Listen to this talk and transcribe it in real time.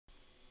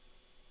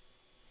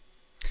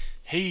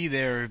Hey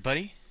there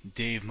everybody,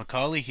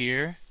 davemccauley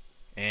here,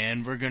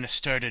 and we're gonna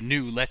start a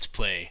new Let's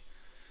Play.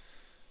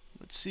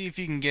 Let's see if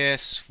you can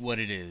guess what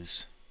it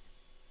is.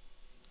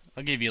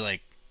 I'll give you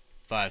like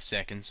 5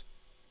 seconds.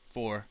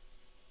 4,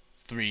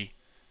 3,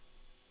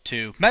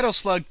 2. Metal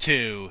Slug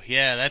 2!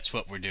 Yeah, that's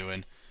what we're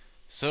doing.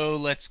 So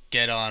let's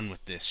get on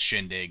with this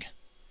shindig.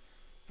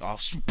 Oh,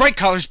 bright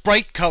colors,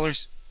 bright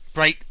colors!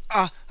 Bright,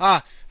 I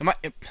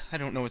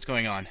don't know what's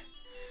going on.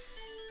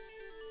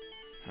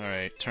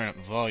 Alright, turn up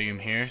the volume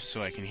here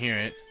so I can hear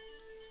it.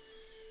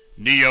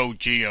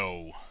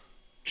 Neo-Geo.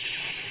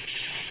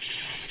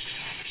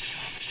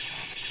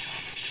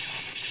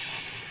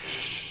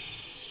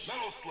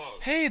 Metal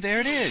Slug. Hey,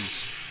 there it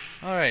is!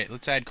 Alright,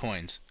 let's add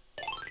coins.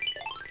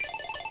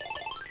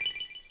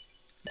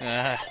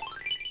 Why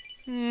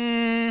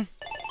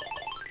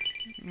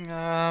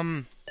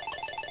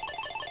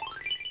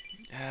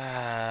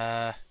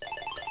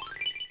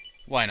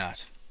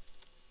not?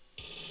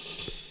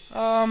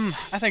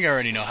 I think I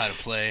already know how to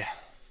play.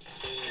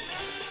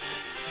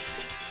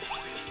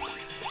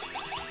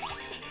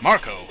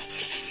 Marco! Okay.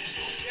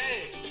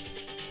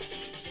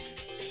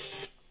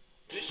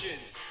 Mission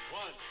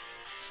 1,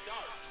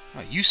 start.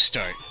 Oh, you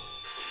start.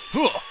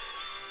 Hooah!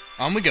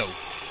 On we go.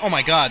 Oh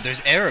my god,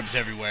 there's Arabs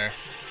everywhere.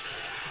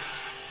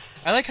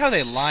 I like how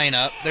they line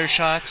up their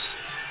shots,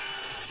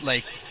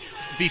 like,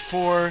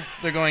 before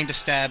they're going to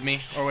stab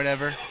me, or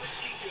whatever.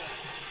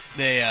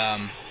 They,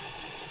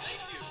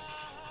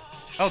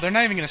 Oh, they're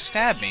not even gonna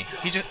stab me.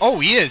 Oh,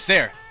 he is,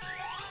 there!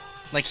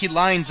 Like, he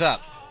lines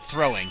up,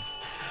 throwing.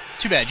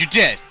 Too bad, you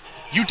did!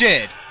 You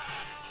did!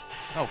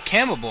 Oh,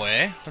 Camel Boy,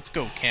 eh? Let's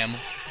go, Camel.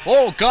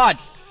 Oh, God!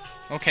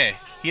 Okay,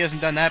 he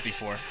hasn't done that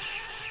before.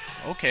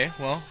 Okay,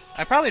 well,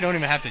 I probably don't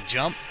even have to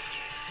jump.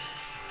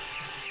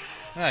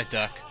 Ah,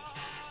 duck.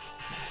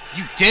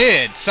 You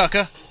did,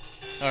 sucker!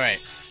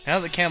 Alright, now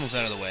that the camel's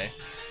out of the way.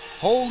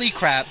 Holy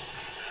crap!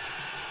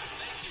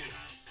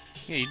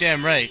 Yeah, you're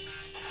damn right.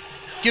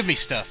 Give me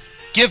stuff.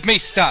 Give me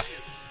stuff!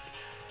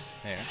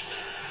 There.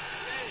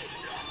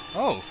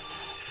 Oh.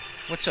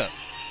 What's up?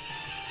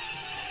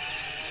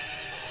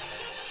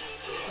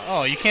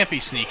 Oh, you can't be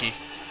sneaky.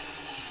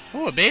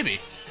 Oh, a baby.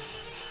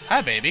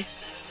 Hi, baby.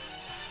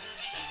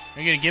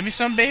 Are you gonna give me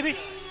some, baby?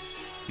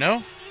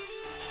 No?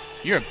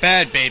 You're a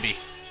bad baby.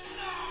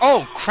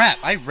 Oh, crap!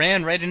 I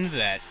ran right into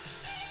that.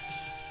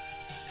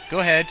 Go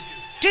ahead.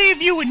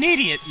 Dave, you an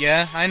idiot!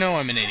 Yeah, I know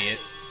I'm an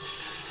idiot.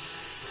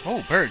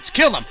 Oh, birds.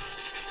 Kill them!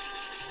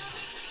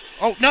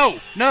 Oh, no!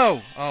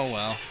 No! Oh,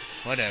 well.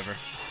 Whatever.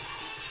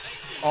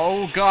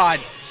 Oh, God.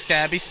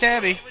 Stabby,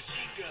 stabby.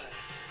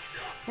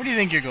 Where do you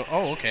think you're going?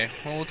 Oh, okay.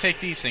 Well, we'll take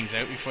these things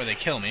out before they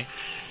kill me.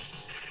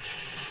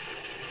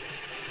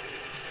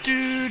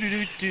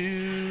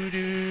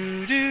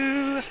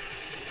 Do-do-do-do-do-do.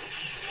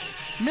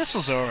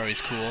 Missiles are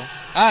always cool.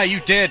 Ah,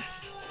 you did!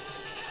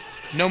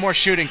 No more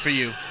shooting for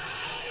you.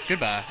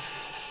 Goodbye.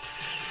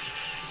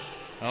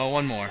 Oh,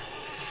 one more.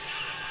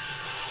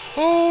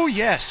 Oh,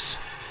 yes!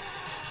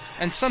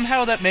 And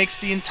somehow that makes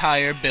the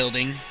entire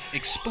building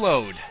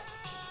explode.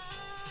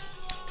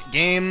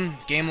 Game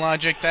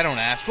logic, I don't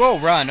ask. Whoa,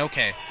 run,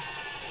 okay.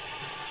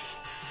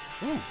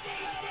 Ooh,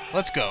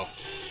 let's go.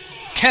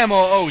 Camel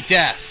O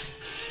death.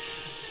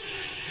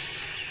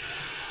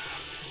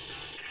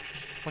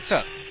 What's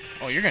up?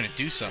 Oh, you're gonna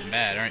do something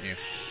bad, aren't you?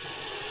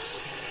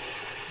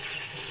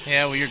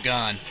 Yeah, well, you're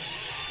gone.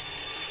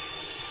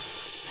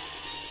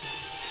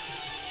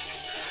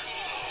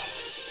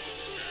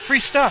 Free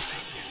stuff!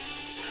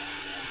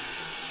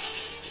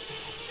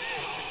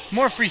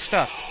 More free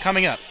stuff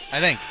coming up, I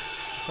think.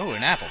 Oh,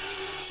 an apple.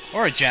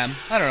 Or a gem.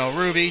 I don't know,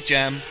 ruby,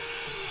 gem.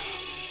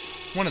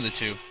 One of the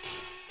two.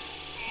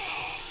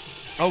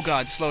 Oh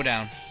god, slow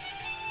down.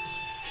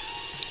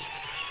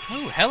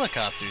 Oh,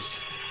 helicopters.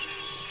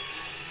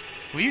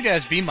 Will you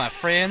guys be my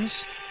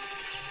friends?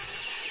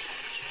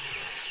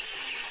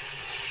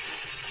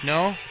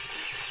 No?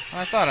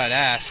 I thought I'd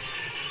ask.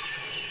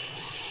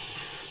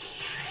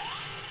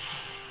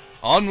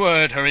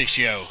 Onward,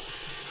 Horatio.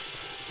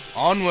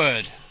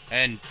 Onward.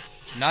 And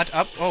not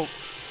up. Oh,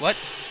 what?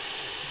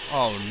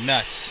 Oh,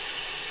 nuts.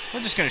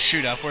 We're just gonna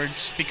shoot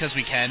upwards because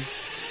we can.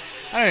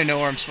 I don't even know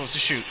where I'm supposed to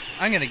shoot.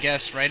 I'm gonna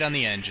guess right on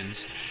the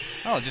engines.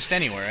 Oh, just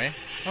anywhere, eh?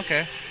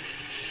 Okay.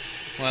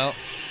 Well.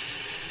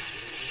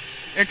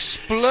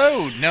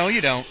 Explode! No,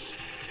 you don't.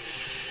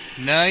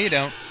 No, you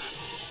don't.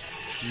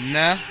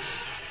 Nah.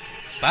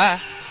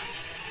 Bye.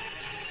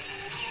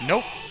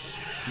 Nope.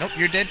 Nope,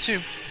 you're dead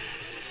too.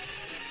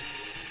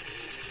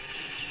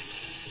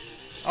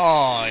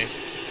 Oh.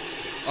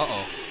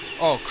 Uh-oh.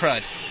 Oh,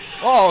 crud.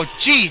 Oh,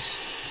 jeez!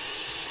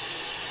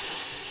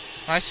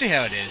 I see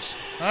how it is.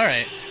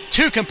 Alright.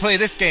 Two can play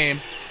this game.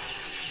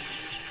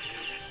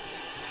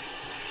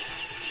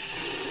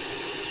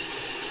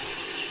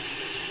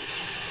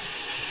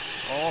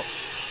 Oh.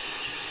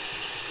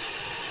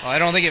 Well, I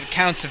don't think it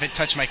counts if it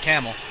touched my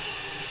camel.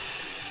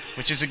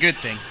 Which is a good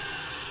thing.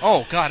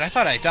 Oh, God, I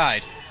thought I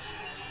died.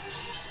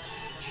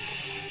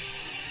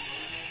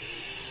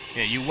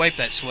 Yeah, you wipe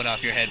that sweat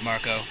off your head,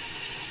 Marco.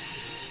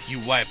 You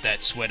wipe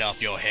that sweat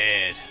off your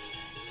head.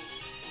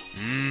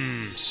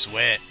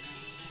 Sweat.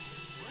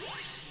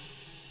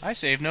 I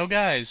saved no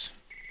guys.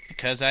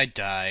 Because I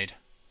died.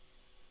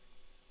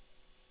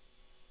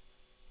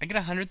 I get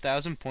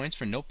 100,000 points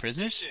for no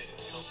prisoners? Mission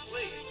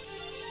complete.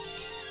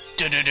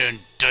 Dun-dun-dun,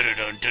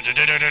 dun-dun-dun,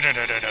 dun-dun-dun,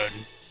 dun-dun-dun.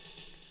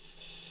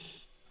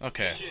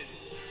 Okay. Mission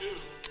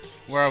 2.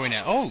 Where are we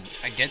now? Oh,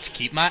 I get to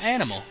keep my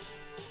animal.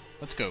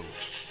 Let's go.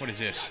 What is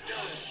this?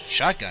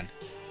 Shotgun.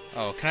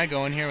 Oh, can I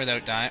go in here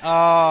without dying?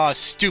 Oh,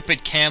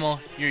 stupid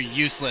camel. You're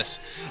useless.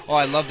 Oh,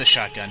 I love the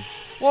shotgun.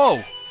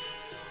 Whoa!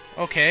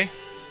 Okay.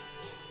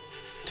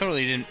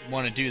 Totally didn't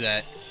want to do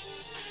that.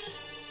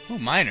 Ooh,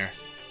 miner.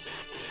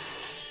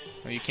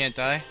 Oh, you can't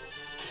die?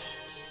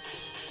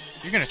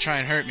 You're gonna try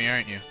and hurt me,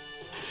 aren't you?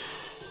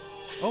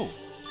 Oh,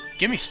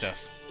 give me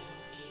stuff.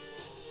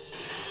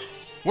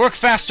 Work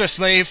faster,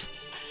 slave!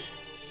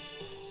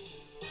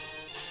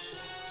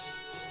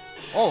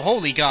 Oh,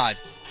 holy God.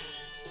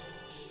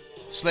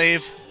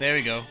 Slave, there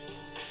we go.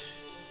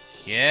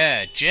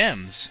 Yeah,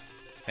 gems.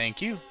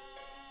 Thank you.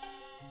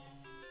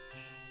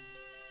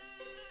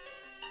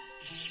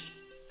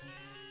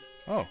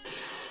 Oh,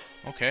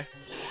 okay.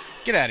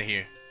 Get out of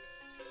here.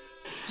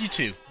 You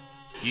two.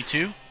 You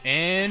two,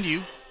 and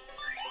you.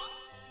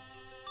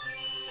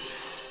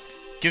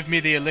 Give me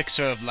the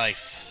elixir of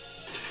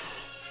life.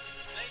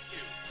 Thank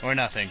you. Or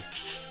nothing.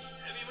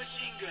 Heavy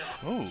machine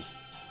gun. Ooh.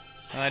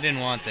 I didn't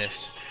want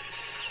this.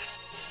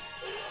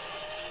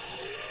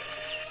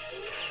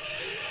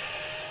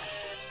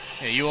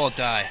 Hey, you all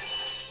die.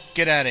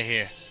 Get out of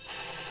here.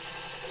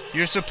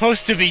 You're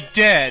supposed to be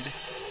dead.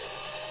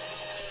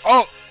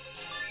 Oh!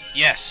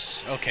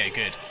 Yes. Okay,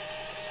 good.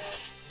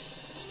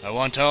 I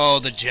want all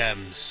the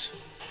gems.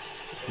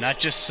 Not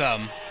just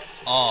some.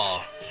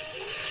 All.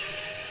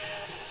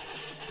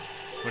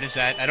 What is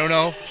that? I don't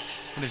know.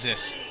 What is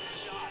this?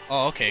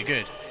 Oh, okay,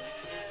 good.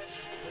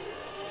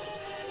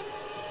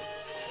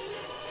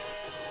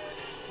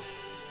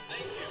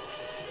 Thank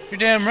you. You're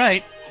damn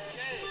right.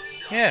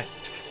 Okay. Yeah.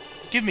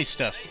 Give me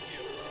stuff.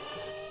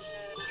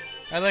 Thank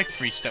you. I like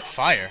free stuff.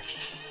 Fire.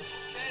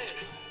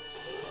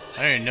 Okay.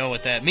 I don't even know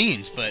what that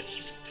means, but...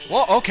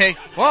 Whoa, okay.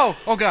 Whoa!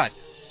 Oh, God.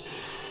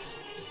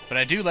 But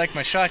I do like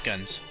my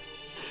shotguns.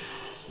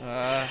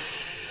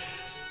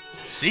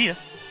 See ya.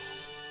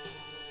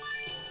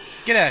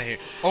 Get out of here.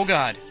 Oh,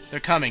 God. They're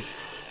coming.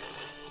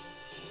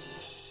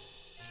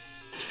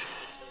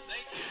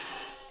 Thank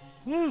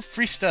you. Woo,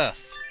 free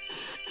stuff.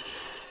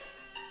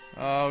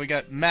 Oh, we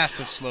got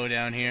massive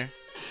slowdown here.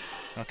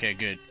 Okay,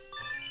 good.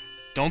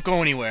 Don't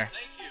go anywhere.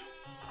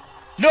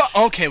 Thank you.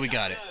 No! Okay, we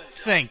got it.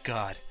 Thank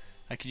God.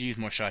 I could use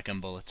more shotgun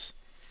bullets.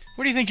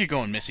 Where do you think you're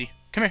going, Missy?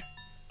 Come here.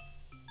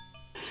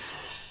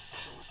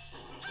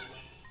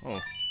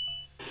 Oh.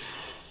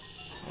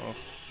 Oh.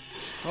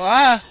 Oh,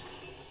 ah!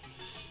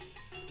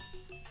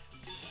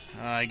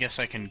 I guess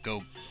I can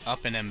go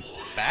up and then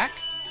back?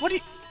 What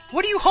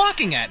are you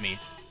hawking at me?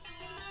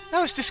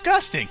 That was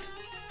disgusting.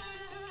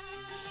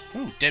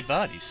 Ooh, dead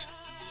bodies.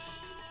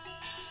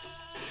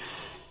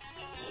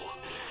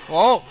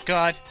 Oh,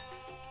 God.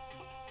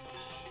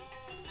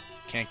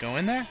 Can't go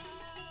in there?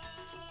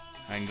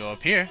 I can go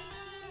up here.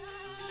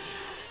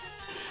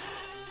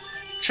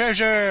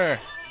 Treasure!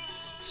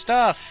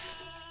 Stuff!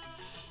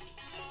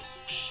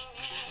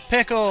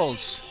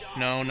 Pickles!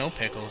 No, no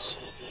pickles.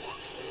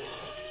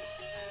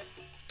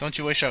 Don't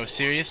you wish I was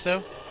serious,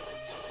 though?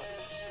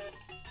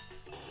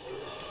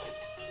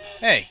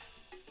 Hey!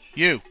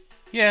 You!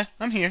 Yeah,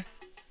 I'm here.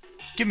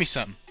 Give me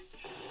something.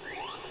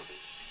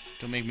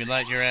 Don't make me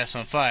light your ass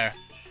on fire.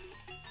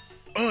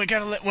 Oh, I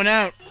gotta let one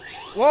out.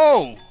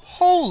 Whoa!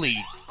 Holy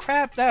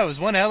crap, that was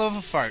one hell of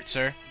a fart,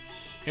 sir.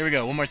 Here we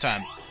go, one more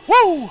time.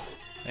 Woo!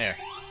 There.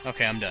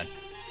 Okay, I'm done.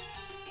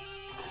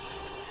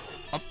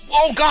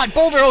 Oh, God!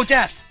 Boulder, oh,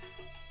 death!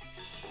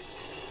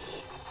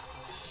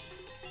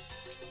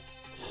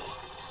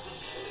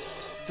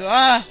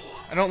 Ah!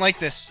 I don't like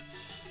this.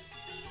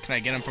 Can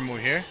I get him from over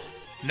here?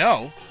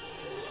 No.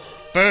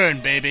 Burn,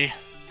 baby.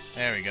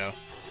 There we go.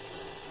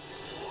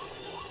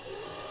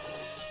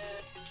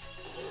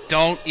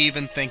 Don't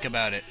even think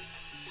about it.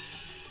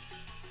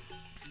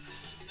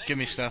 Give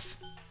me stuff.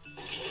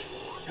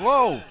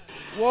 Whoa!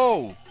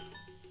 Whoa!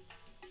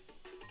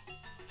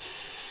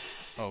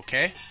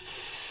 Okay.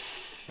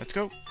 Let's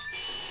go.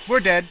 We're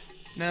dead.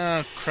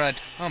 No, crud.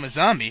 Oh, I'm a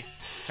zombie.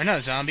 Or not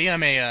a zombie,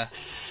 I'm a,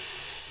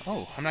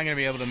 Oh, I'm not gonna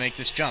be able to make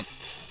this jump.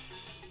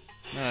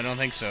 No, I don't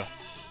think so.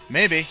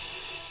 Maybe.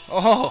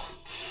 Oh!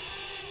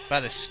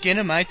 By the skin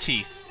of my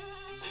teeth.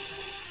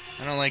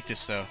 I don't like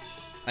this, though.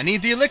 I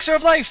need the elixir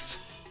of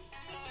life!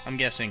 I'm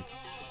guessing.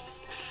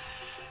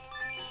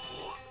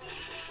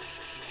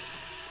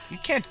 You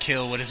can't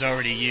kill what is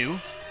already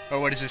you. Or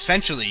what is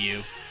essentially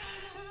you.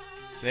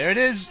 There it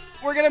is!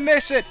 We're gonna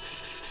miss it!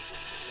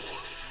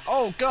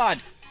 Oh, God!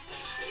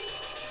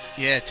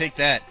 Yeah, take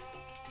that.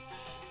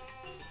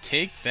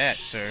 Take that,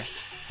 sir.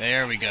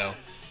 There we go.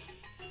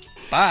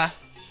 Bye.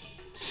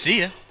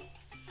 See ya.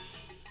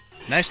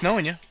 Nice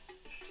knowing you.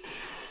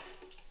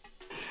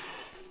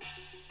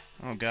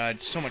 Oh,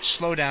 God. So much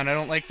slowdown. I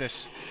don't like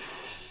this.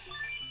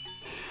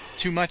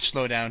 Too much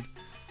slowdown.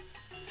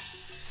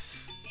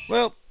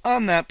 Well,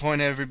 on that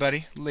point,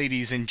 everybody,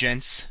 ladies and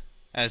gents,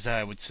 as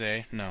I would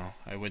say. No,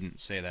 I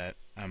wouldn't say that.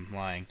 I'm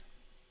lying.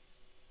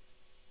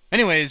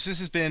 Anyways, this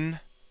has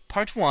been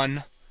part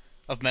 1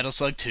 of Metal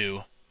Slug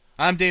 2.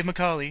 I'm Dave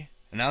McCauley,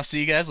 and I'll see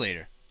you guys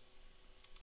later.